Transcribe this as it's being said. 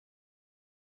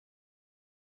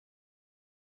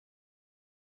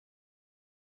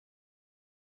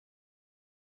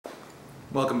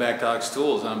Welcome back to Ox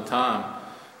Tools. I'm Tom.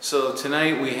 So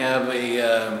tonight we have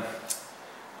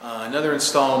another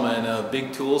installment of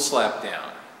Big Tool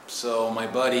Slapdown. So my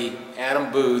buddy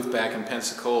Adam Booth back in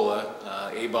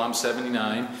Pensacola, A-Bomb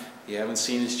 79. If you haven't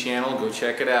seen his channel, go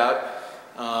check it out.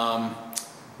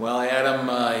 Well,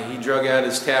 Adam, he drug out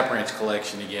his tap wrench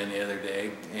collection again the other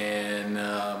day, and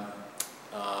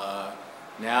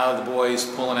now the boy's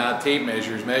pulling out tape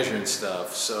measures, measuring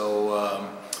stuff. So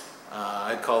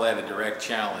I'd call that a direct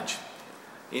challenge.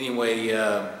 Anyway,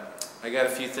 I got a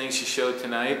few things to show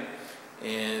tonight,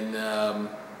 and got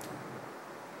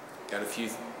a few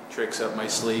tricks up my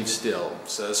sleeve still.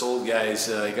 So us old guys,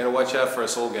 you got to watch out for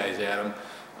us old guys, Adam.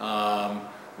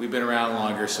 We've been around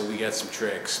longer, so we got some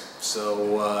tricks.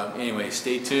 So anyway,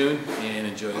 stay tuned and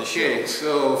enjoy the show. Okay,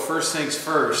 so first things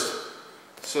first.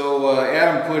 So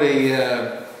Adam put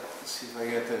a, let's see if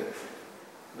I got the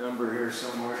number here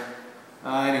somewhere.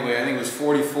 Anyway, I think it was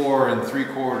 44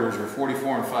 3/4 or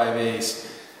 44 5/8.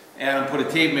 Adam put a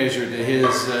tape measure to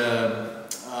his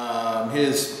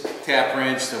tap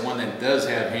wrench, the one that does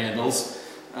have handles.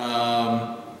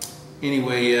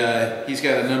 Anyway, he's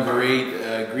got a number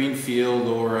 8 Greenfield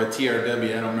or a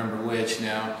TRW, I don't remember which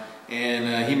now,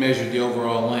 and he measured the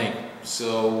overall length.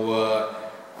 So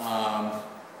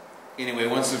anyway,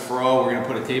 once and for all, we're going to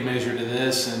put a tape measure to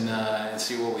this and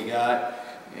see what we got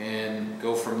and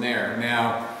go from there.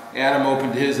 Now, Adam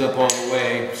opened his up all the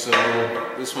way, so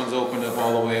this one's opened up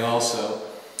all the way also.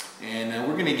 And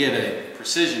we're going to get a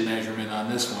precision measurement on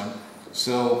this one.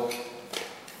 So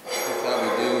what I thought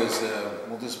we'd do is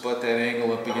we'll just butt that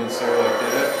angle up against there like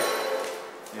that.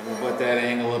 And we'll butt that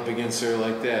angle up against there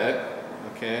like that.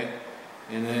 Okay?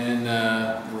 And then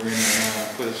we're going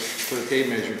to put a tape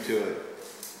measure to it.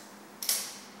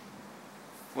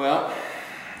 Well,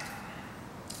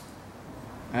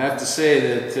 I have to say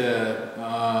that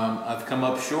I've come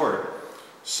up short.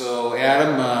 So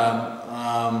Adam,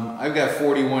 I've got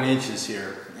 41 inches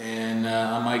here, and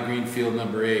on my Greenfield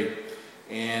number 8,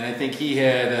 and I think he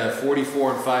had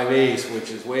 44 5/8, which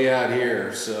is way out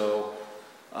here. So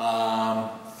I'm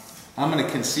going to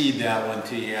concede that one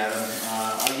to you, Adam.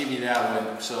 I'll give you that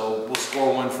one. So we'll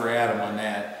score 1 for Adam on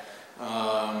that.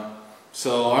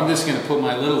 So I'm just going to put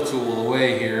my little tool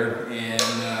away here, and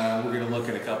we're going to look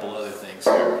at a couple other things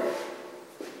here.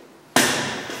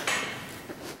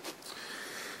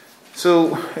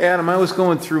 So Adam, I was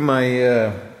going through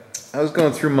my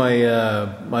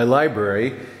my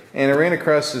library, and I ran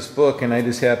across this book, and I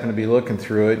just happened to be looking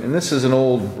through it. And this is an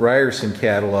old Ryerson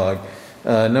catalog,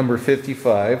 number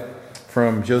 55,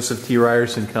 from Joseph T.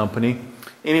 Ryerson Company.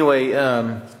 Anyway,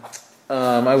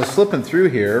 I was flipping through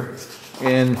here,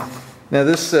 and now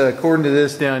this, according to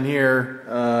this down here,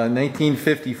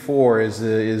 1954 is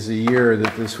the year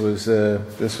that this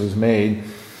was made.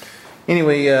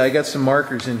 Anyway, I got some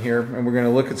markers in here, and we're going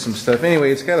to look at some stuff.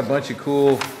 Anyway, it's got a bunch of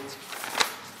cool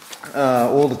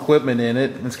old equipment in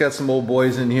it. It's got some old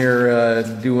boys in here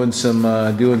doing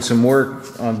some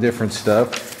work on different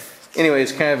stuff. Anyway,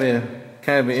 it's kind of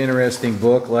an interesting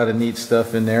book. A lot of neat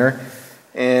stuff in there.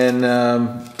 And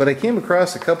but I came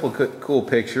across a couple of cool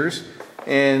pictures,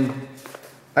 and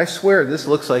I swear this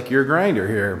looks like your grinder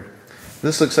here.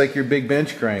 This looks like your big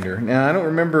bench grinder. Now, I don't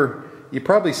remember, you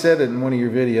probably said it in one of your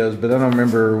videos, but I don't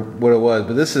remember what it was.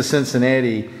 But this is a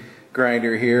Cincinnati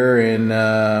grinder here, and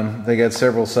they got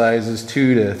several sizes,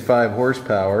 2 to 5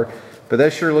 horsepower. But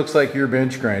that sure looks like your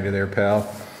bench grinder there, pal.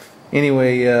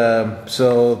 Anyway,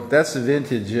 so that's the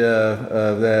vintage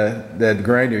of that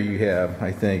grinder you have,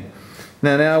 I think.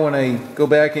 Now when I go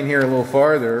back in here a little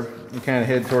farther and kind of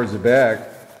head towards the back,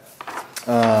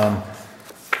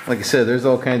 like I said, there's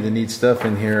all kinds of neat stuff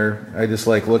in here. I just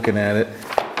like looking at it.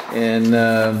 And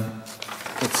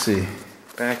let's see,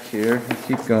 back here,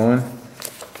 keep going.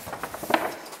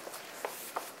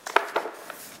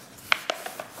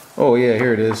 Oh yeah,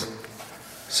 here it is.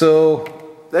 So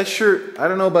that sure, I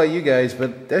don't know about you guys,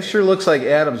 but that sure looks like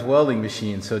Adam's welding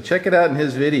machine. So check it out in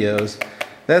his videos.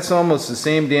 That's almost the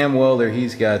same damn welder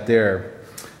he's got there.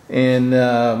 And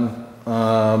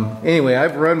anyway,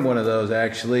 I've run one of those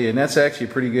actually, and that's actually a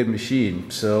pretty good machine.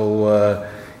 So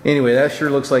anyway, that sure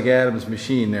looks like Adam's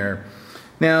machine there.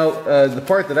 Now, the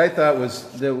part that I thought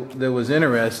that was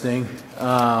interesting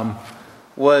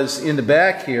was in the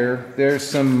back here. There's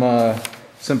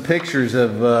some pictures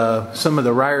of some of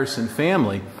the Ryerson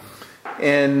family,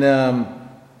 and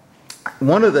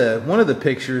one of the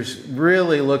pictures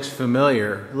really looks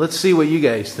familiar. Let's see what you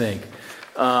guys think.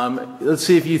 Let's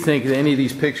see if you think that any of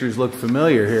these pictures look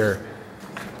familiar here.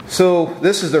 So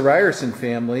this is the Ryerson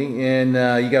family, and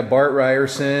you got Bart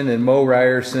Ryerson and Mo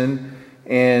Ryerson,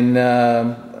 and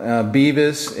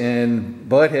Beavis and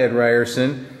Butthead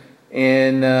Ryerson,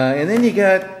 and then you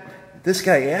got this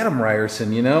guy Adam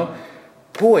Ryerson. You know,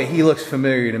 boy, he looks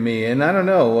familiar to me, and I don't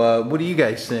know. What do you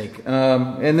guys think?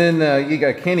 And then you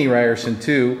got Kenny Ryerson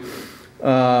too.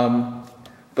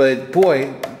 But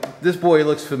boy, this boy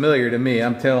looks familiar to me,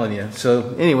 I'm telling you.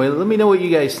 So anyway, let me know what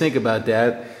you guys think about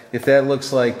that, if that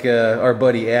looks like our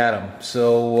buddy Adam.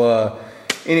 So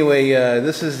anyway,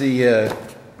 this is the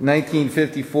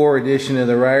 1954 edition of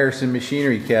the Ryerson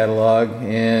Machinery Catalog,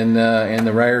 and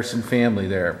the Ryerson family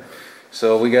there.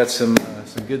 So we got some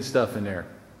good stuff in there.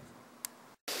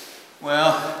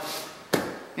 Well,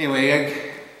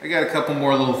 anyway, I got a couple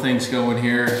more little things going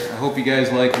here. I hope you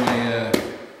guys like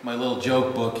my little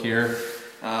joke book here.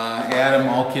 Adam,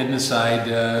 all kidding aside,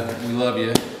 we love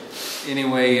you.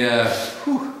 Anyway,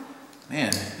 whew,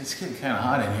 man, it's getting kind of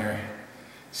hot in here.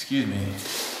 Excuse me.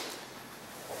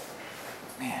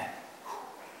 Man,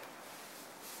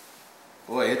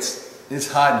 boy,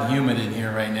 it's hot and humid in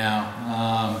here right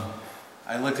now.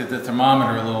 I looked at the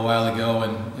thermometer a little while ago,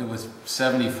 and it was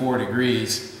 74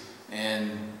 degrees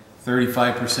and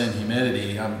 35%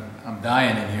 humidity. I'm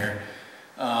dying in here.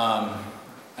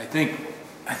 I think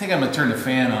I'm gonna turn the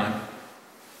fan on.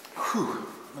 Whew.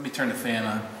 Let me turn the fan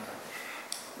on.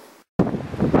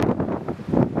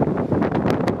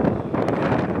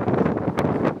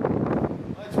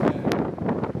 Much better.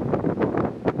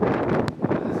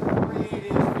 That's a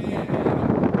 48-inch fan,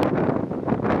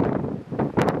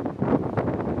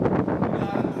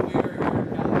 not in the air here in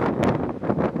California.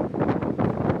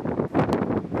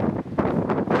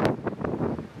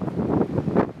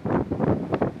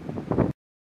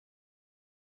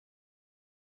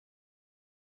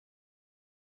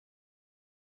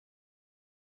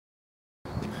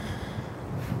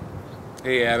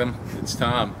 Hey Adam, it's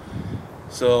Tom.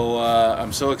 So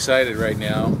I'm so excited right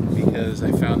now because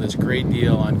I found this great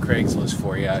deal on Craigslist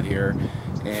for you out here,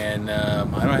 and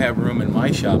I don't have room in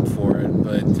my shop for it,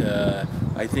 but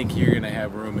I think you're gonna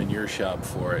have room in your shop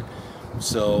for it.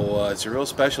 So it's a real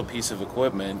special piece of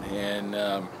equipment, and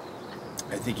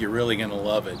I think you're really gonna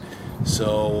love it.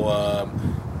 So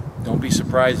don't be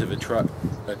surprised if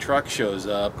a truck shows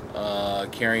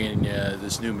up carrying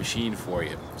this new machine for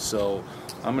you. So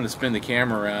I'm going to spin the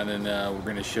camera around, and we're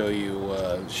going to show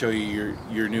you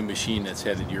your new machine that's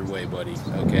headed your way, buddy.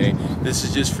 Okay, this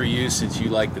is just for you since you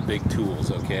like the big tools.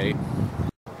 Okay.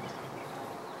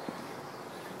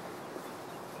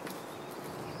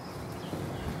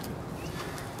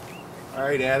 All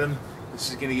right, Adam.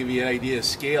 This is going to give you an idea of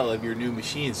scale of your new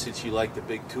machine since you like the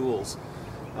big tools.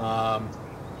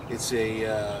 It's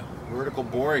a vertical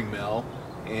boring mill,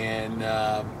 and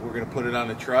we're going to put it on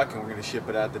a truck, and we're going to ship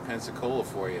it out to Pensacola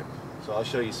for you. So I'll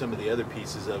show you some of the other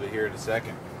pieces of it here in a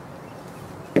second.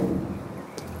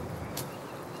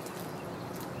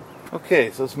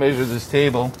 Okay, so let's measure this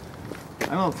table.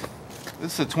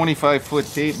 This is a 25-foot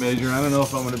tape measure. I don't know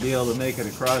if I'm going to be able to make it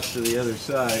across to the other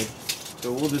side.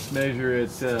 So we'll just measure it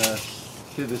to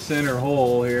the center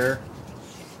hole here.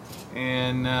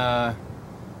 And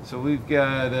so we've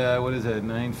got, what is that,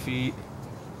 9 feet?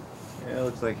 Yeah, it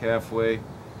looks like halfway.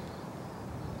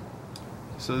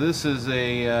 So this is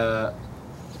the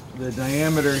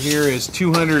diameter here is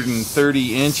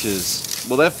 230 inches.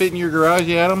 Will that fit in your garage,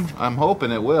 Adam? I'm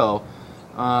hoping it will.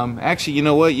 Actually, you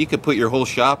know what? You could put your whole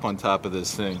shop on top of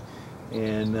this thing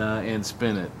and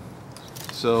spin it.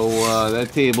 So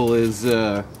that table is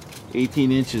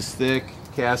 18 inches thick,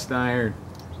 cast iron.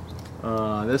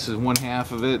 This is one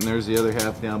half of it, and there's the other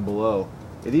half down below.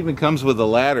 It even comes with a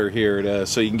ladder here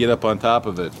so you can get up on top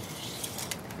of it.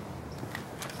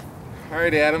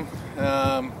 Alright, Adam,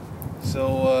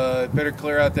 so better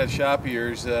clear out that shop of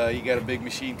yours. You got a big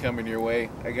machine coming your way.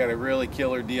 I got a really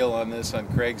killer deal on this on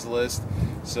Craigslist,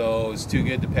 so it's too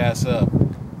good to pass up.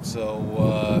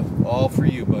 So all for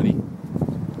you, buddy.